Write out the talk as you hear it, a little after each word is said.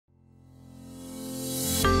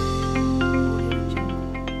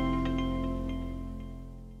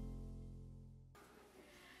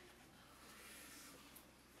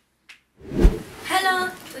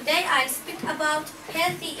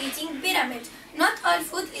healthy eating pyramid. Not all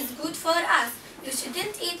food is good for us. You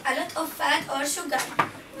shouldn't eat a lot of fat or sugar.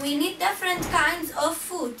 We need different kinds of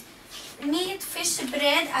food. Meat, fish,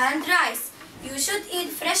 bread, and rice. You should eat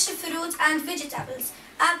fresh fruit and vegetables.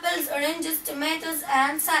 Apples, oranges, tomatoes,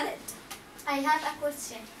 and salad. I have a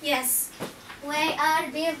question. Yes. Why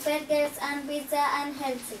are beef burgers and pizza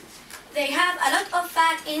unhealthy? They have a lot of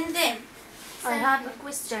fat in them. I have a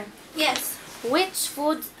question. Yes. Which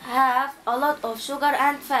foods have a lot of sugar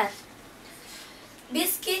and fat?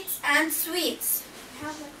 Biscuits and sweets. I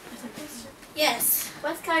have a question. Yes.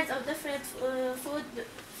 What kinds of different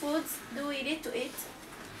foods do we need to eat?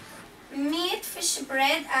 Meat, fish,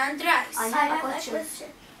 bread, and rice. I have a question.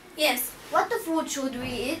 Yes. What food should we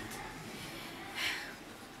eat?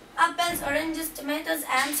 Apples, oranges, tomatoes,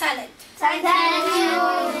 and salad. Thank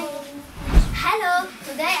you. Hello,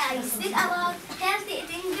 today I speak about healthy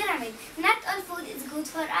eating pyramid. Not all food is good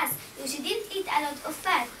for us. You shouldn't eat a lot of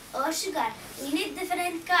fat or sugar. We need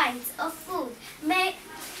different kinds of food. Make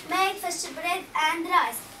fresh bread and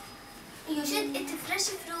rice. You should eat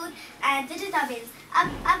fresh fruit and vegetables.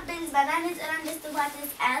 Apples, bananas, oranges,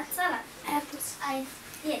 tomatoes, and salad. Apples.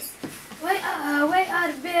 Yes. Why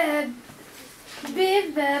are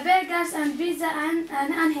beef burgers and pizza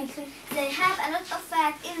unhealthy? They have a lot of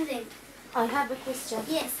fat in them. I have a question.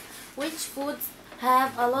 Yes. Which foods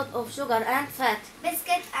have a lot of sugar and fat?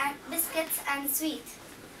 Biscuits and sweet.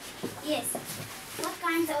 Yes. What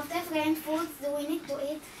kinds of different foods do we need to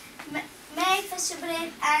eat? Make fish bread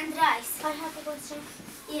and rice. I have a question.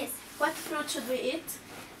 Yes. What fruit should we eat?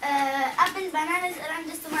 Apples, bananas,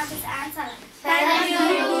 oranges, tomatoes, and salad. Thank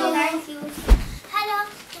you. Thank you. Hello.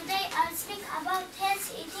 Today I'll speak about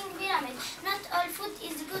healthy eating pyramid. Not all food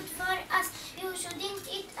is good for us. You shouldn't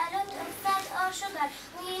eat a lot of fat or sugar.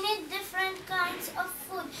 We need different kinds of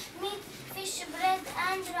food. Meat, fish, bread,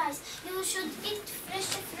 and rice. You should eat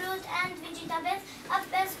fresh fruit and vegetables,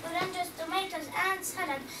 apples, oranges, tomatoes, and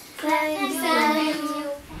salad. Thank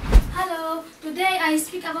you. Hello, today I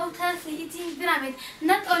speak about healthy eating pyramid.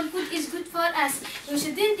 Not all food is good for us. You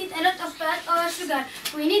shouldn't eat a lot of fat or sugar.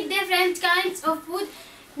 We need different kinds of food.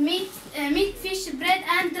 Meat, fish, bread,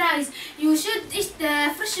 and rice. You should eat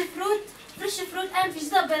fresh fruit and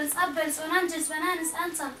vegetables, apples, oranges, bananas,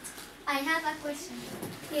 and salt. I have a question.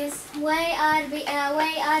 Yes. Why are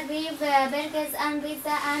beef burgers and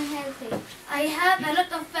pizza unhealthy? I have a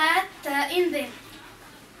lot of fat in them.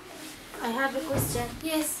 I have a question.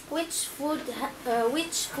 Yes. Which foods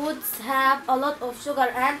have a lot of sugar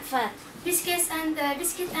and fat? Biscuits and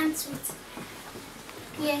sweets.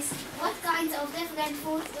 Yes. What kinds of different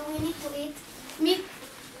foods do we need to eat?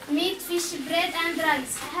 Meat, fish, bread, and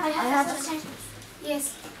rice. I have a question.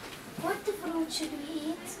 Yes. What fruit should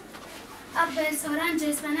we eat? Apples,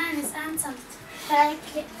 oranges, bananas, and salt. Thank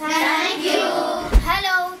you.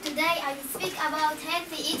 Hello, today I will speak about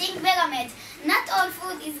healthy eating pyramid. Not all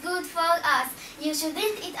food is good for us. You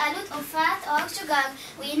shouldn't eat a lot of fat or sugar.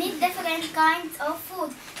 We need different kinds of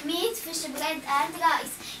food. Meat, fish, bread, and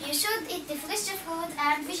rice. You should eat fresh fruit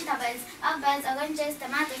and vegetables, apples, oranges,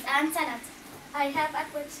 tomatoes, and salad. I have a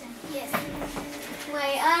question. Yes.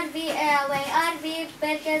 Why are beef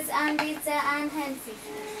burgers and pizza unhealthy?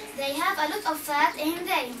 They have a lot of fat in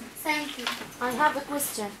them. Thank you. I have a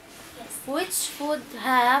question. Yes. Which food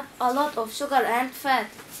have a lot of sugar and fat?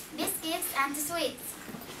 Biscuits and sweets.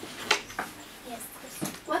 Yes.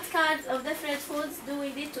 What kinds of different foods do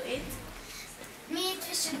we need to eat? Meat,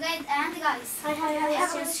 fish, bread, and rice. I have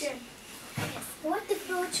a question. Yes. What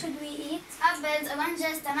fruit should we eat? Apples,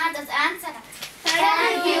 oranges, tomatoes, and salad.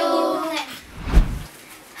 Thank you.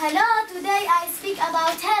 Hello, today I speak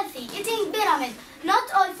about healthy eating pyramid.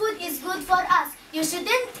 Not all food is good for us. You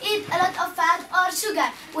shouldn't eat a lot of fat or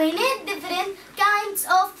sugar. We need different kinds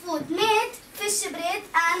of food. Meat, fish, bread,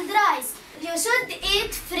 and rice. You should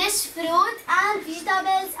eat fresh fruit and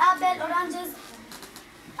vegetables, oranges,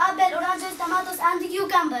 tomatoes, and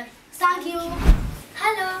cucumber. Thank you.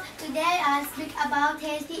 Hello, today I'll speak about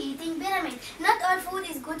healthy eating pyramid. Not all food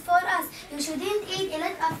is good for us. You shouldn't eat a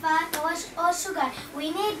lot of fat or sugar. We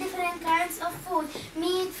need different kinds of food.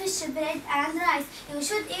 Meat, fish, bread, and rice. You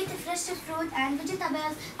should eat fresh fruit and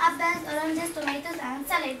vegetables, apples, oranges, tomatoes, and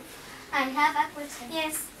salad. I have a question.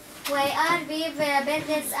 Yes. Why are beef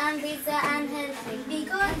burgers and pizza unhealthy?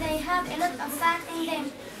 Because they have a lot of fat in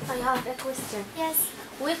them. I have a question. Yes.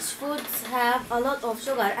 Which foods have a lot of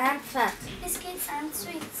sugar and fat? Biscuits and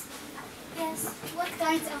sweets. Yes. What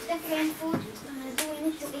kinds of different food do we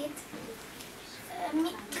need to eat?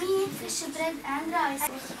 Meat, fish, bread, and rice.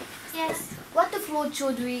 Yes. What fruit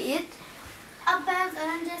should we eat? Apples,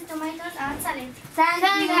 oranges, tomatoes, and salad. Thank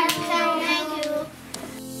you.